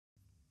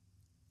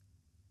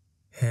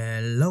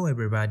Hello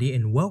everybody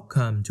and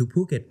welcome to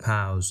Phuket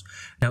PALS.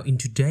 Now in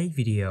today's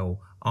video,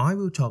 I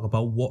will talk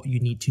about what you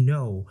need to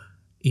know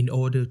in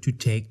order to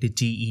take the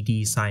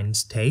GED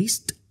science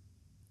test.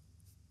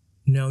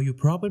 Now you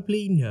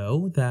probably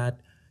know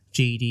that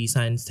GED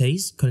science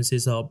test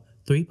consists of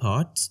three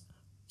parts: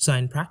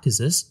 science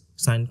practices,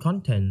 science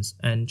contents,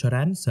 and short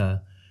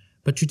answer.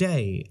 But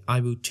today, I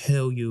will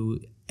tell you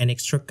an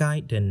extra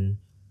guidance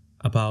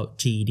about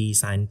GED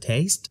science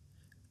test.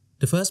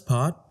 The first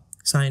part,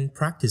 science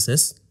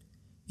practices.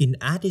 In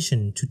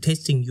addition to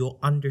testing your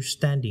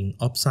understanding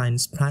of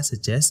science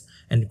passages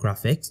and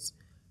graphics,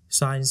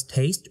 science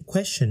test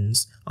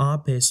questions are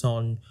based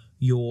on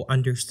your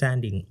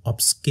understanding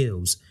of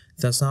skills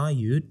that are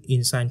used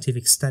in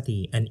scientific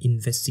study and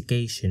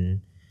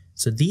investigation.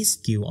 So these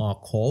skills are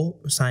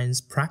called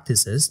science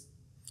practices.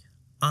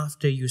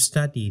 After you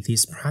study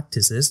these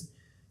practices,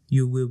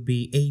 you will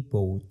be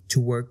able to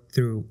work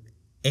through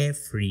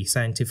every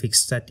scientific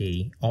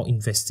study or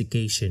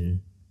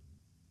investigation.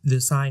 The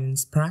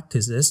science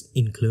practices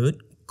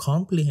include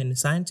comprehend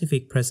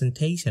scientific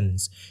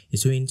presentations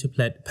to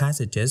interpret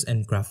passages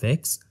and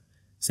graphics.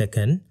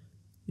 Second,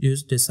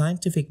 use the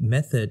scientific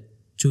method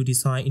to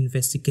design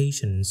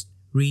investigations,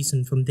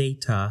 reason from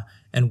data,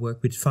 and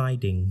work with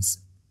findings.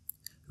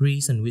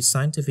 Reason with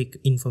scientific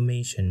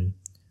information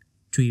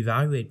to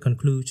evaluate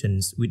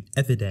conclusions with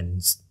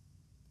evidence.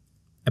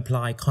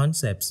 Apply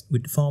concepts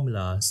with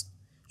formulas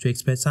to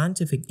express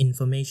scientific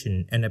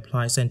information and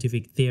apply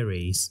scientific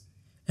theories.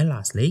 And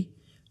lastly,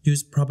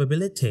 use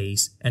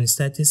probabilities and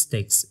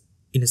statistics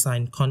in the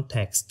science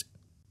context.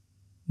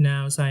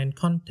 Now, science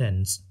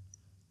contents.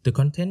 The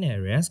content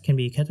areas can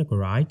be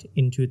categorized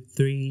into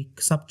three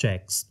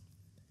subjects.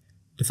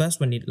 The first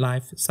one is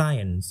life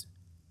science,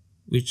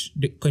 which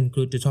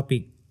include the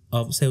topic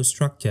of cell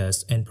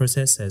structures and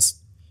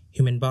processes,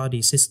 human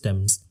body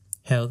systems,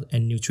 health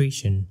and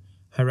nutrition,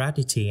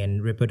 heredity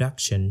and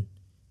reproduction,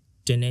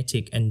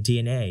 genetic and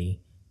DNA,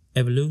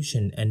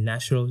 evolution and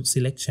natural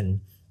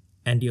selection,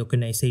 and the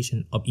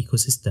organization of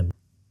ecosystems.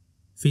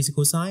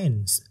 Physical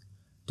science,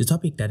 the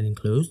topic that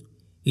includes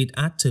its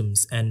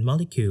atoms and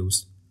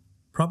molecules,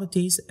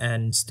 properties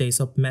and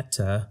states of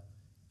matter,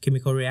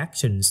 chemical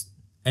reactions,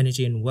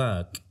 energy and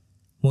work,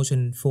 motion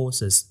and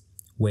forces,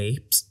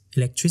 waves,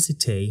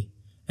 electricity,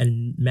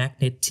 and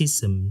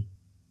magnetism.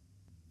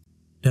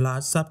 The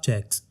last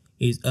subject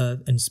is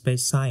Earth and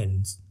space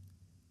science.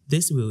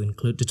 This will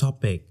include the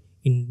topic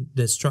in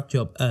the structure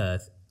of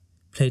Earth,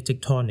 plate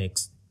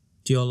tectonics,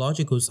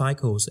 geological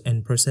cycles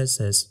and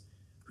processes,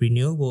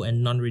 renewable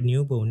and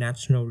non-renewable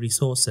natural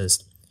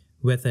resources,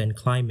 weather and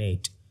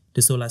climate,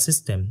 the solar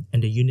system,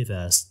 and the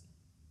universe.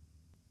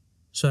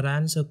 Short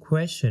answer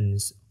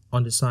questions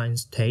on the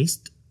science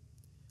test.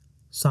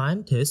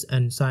 Scientists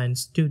and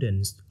science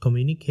students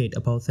communicate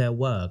about their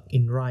work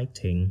in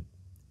writing.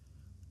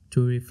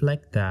 To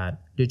reflect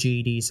that, the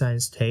GED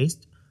science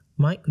test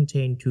might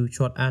contain two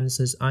short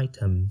answers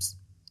items.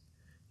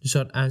 The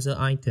short answer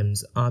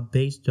items are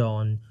based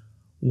on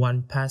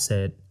one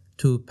passage,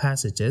 two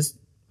passages,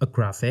 a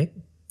graphic,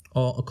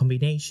 or a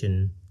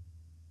combination.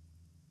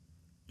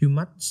 You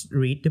must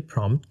read the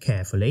prompt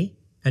carefully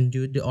and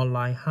use the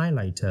online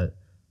highlighter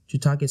to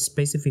target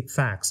specific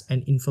facts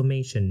and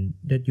information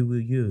that you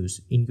will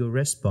use in your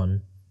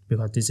response.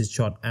 Because this is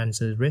short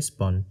answer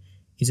response,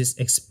 it is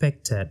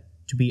expected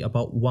to be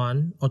about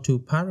 1 or 2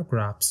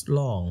 paragraphs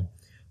long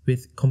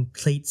with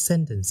complete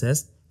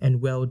sentences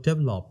and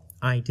well-developed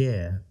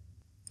idea.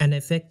 An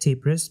effective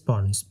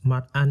response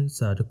must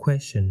answer the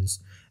questions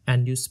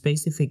and use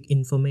specific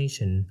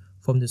information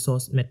from the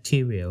source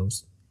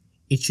materials.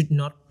 It should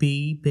not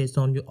be based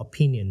on your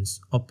opinions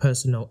or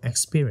personal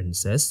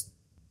experiences.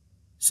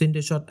 Since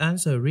the short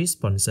answer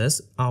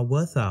responses are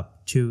worth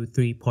up to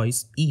 3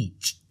 points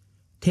each,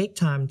 take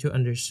time to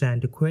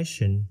understand the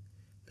question,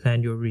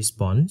 plan your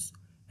response,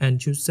 and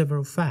choose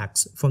several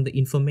facts from the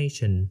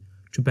information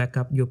to back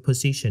up your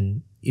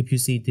position if you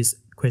see this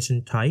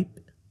question type.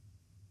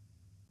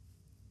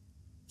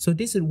 So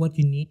this is what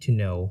you need to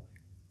know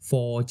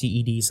for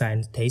GED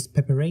science test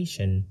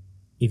preparation.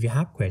 If you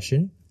have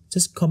questions,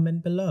 just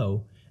comment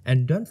below.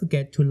 And don't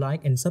forget to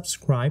like and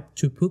subscribe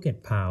to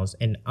Phuket PALS,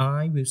 and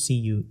I will see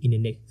you in the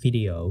next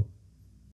video.